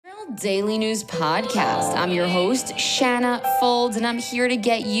Daily News Podcast. I'm your host, Shanna Folds, and I'm here to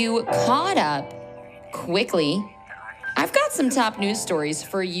get you caught up quickly. I've got some top news stories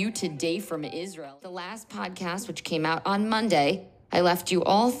for you today from Israel. The last podcast, which came out on Monday, I left you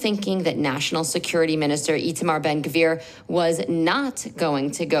all thinking that National Security Minister Itamar Ben Gvir was not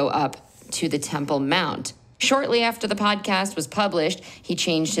going to go up to the Temple Mount. Shortly after the podcast was published, he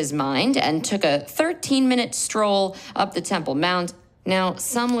changed his mind and took a 13-minute stroll up the Temple Mount. Now,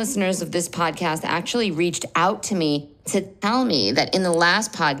 some listeners of this podcast actually reached out to me to tell me that in the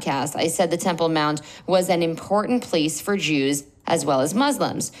last podcast, I said the Temple Mount was an important place for Jews as well as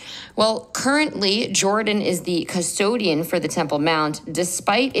Muslims. Well, currently, Jordan is the custodian for the Temple Mount,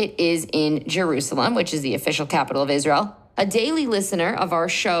 despite it is in Jerusalem, which is the official capital of Israel. A daily listener of our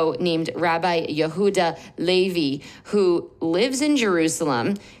show named Rabbi Yehuda Levi, who lives in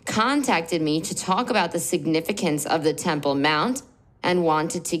Jerusalem, contacted me to talk about the significance of the Temple Mount and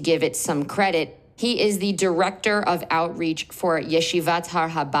wanted to give it some credit. He is the director of outreach for Yeshivat Har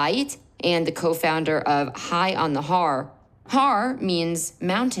Habayit and the co-founder of High On The Har. Har means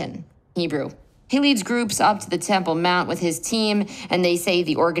mountain, Hebrew. He leads groups up to the Temple Mount with his team, and they say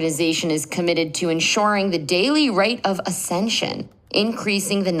the organization is committed to ensuring the daily rite of ascension,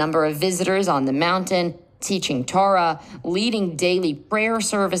 increasing the number of visitors on the mountain, teaching Torah, leading daily prayer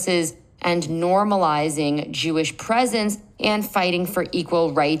services, and normalizing Jewish presence and fighting for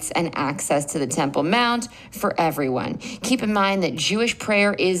equal rights and access to the Temple Mount for everyone. Keep in mind that Jewish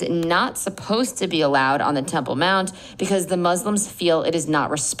prayer is not supposed to be allowed on the Temple Mount because the Muslims feel it is not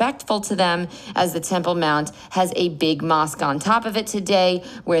respectful to them, as the Temple Mount has a big mosque on top of it today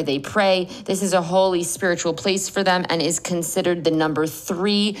where they pray. This is a holy spiritual place for them and is considered the number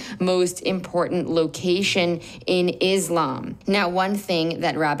 3 most important location in Islam. Now, one thing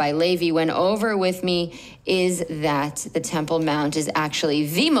that Rabbi Levi went over with me is that the Temple Mount is actually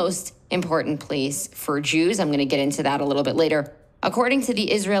the most important place for Jews. I'm going to get into that a little bit later. According to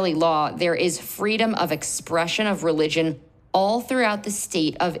the Israeli law, there is freedom of expression of religion all throughout the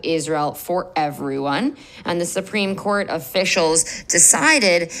state of Israel for everyone. And the Supreme Court officials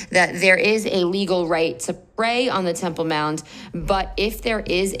decided that there is a legal right to pray on the Temple Mount, but if there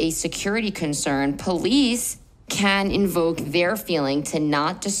is a security concern, police can invoke their feeling to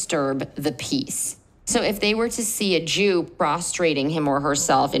not disturb the peace. So if they were to see a Jew prostrating him or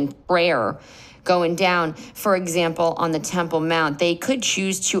herself in prayer going down, for example, on the Temple Mount, they could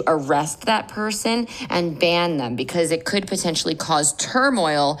choose to arrest that person and ban them because it could potentially cause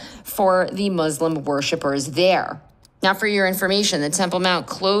turmoil for the Muslim worshipers there. Now, for your information, the Temple Mount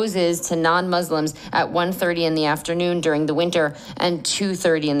closes to non-Muslims at 1:30 in the afternoon during the winter and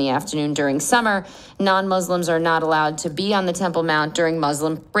 2:30 in the afternoon during summer. Non-Muslims are not allowed to be on the Temple Mount during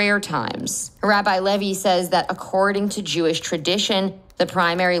Muslim prayer times. Rabbi Levi says that according to Jewish tradition, the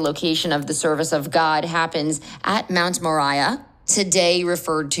primary location of the service of God happens at Mount Moriah, today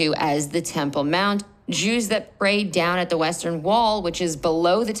referred to as the Temple Mount. Jews that pray down at the Western Wall, which is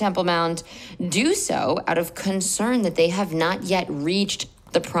below the Temple Mount, do so out of concern that they have not yet reached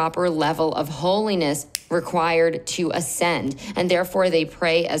the proper level of holiness required to ascend, and therefore they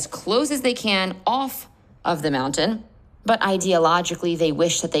pray as close as they can off of the mountain. But ideologically, they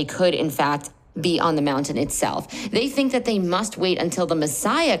wish that they could, in fact, be on the mountain itself. They think that they must wait until the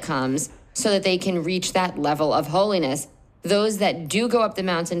Messiah comes so that they can reach that level of holiness. Those that do go up the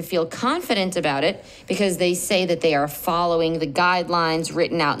mountain feel confident about it because they say that they are following the guidelines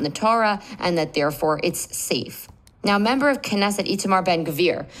written out in the Torah and that therefore it's safe. Now, member of Knesset Itamar Ben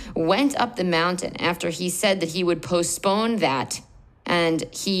Gvir went up the mountain after he said that he would postpone that, and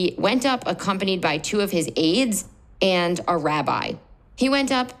he went up accompanied by 2 of his aides and a rabbi. He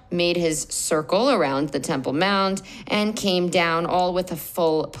went up, made his circle around the Temple Mount, and came down all with a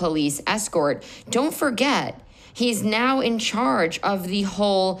full police escort. Don't forget, he's now in charge of the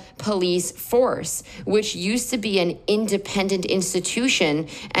whole police force, which used to be an independent institution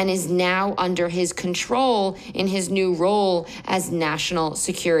and is now under his control in his new role as National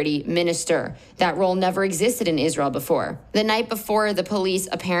Security Minister. That role never existed in Israel before. The night before, the police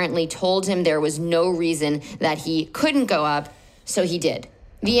apparently told him there was no reason that he couldn't go up, so he did.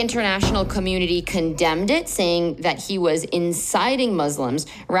 The international community condemned it, saying that he was inciting Muslims.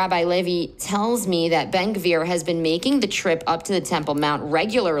 Rabbi Levi tells me that Ben Gvir has been making the trip up to the Temple Mount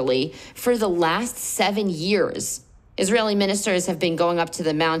regularly for the last 7 years. Israeli ministers have been going up to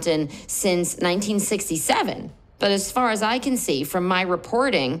the mountain since 1967. But as far as I can see from my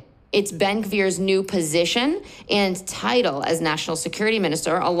reporting, it's Ben Gvir's new position and title as National Security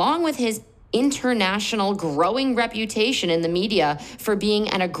Minister, along with his international growing reputation in the media for being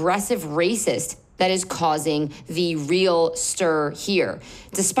an aggressive racist, that is causing the real stir here.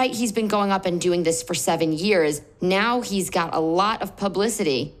 Despite he's been going up and doing this for 7 years, now he's got a lot of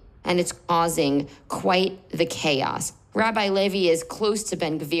publicity, and it's causing quite the chaos. Rabbi Levi is close to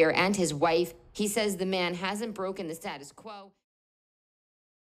Ben Gvir and his wife. He says the man hasn't broken the status quo.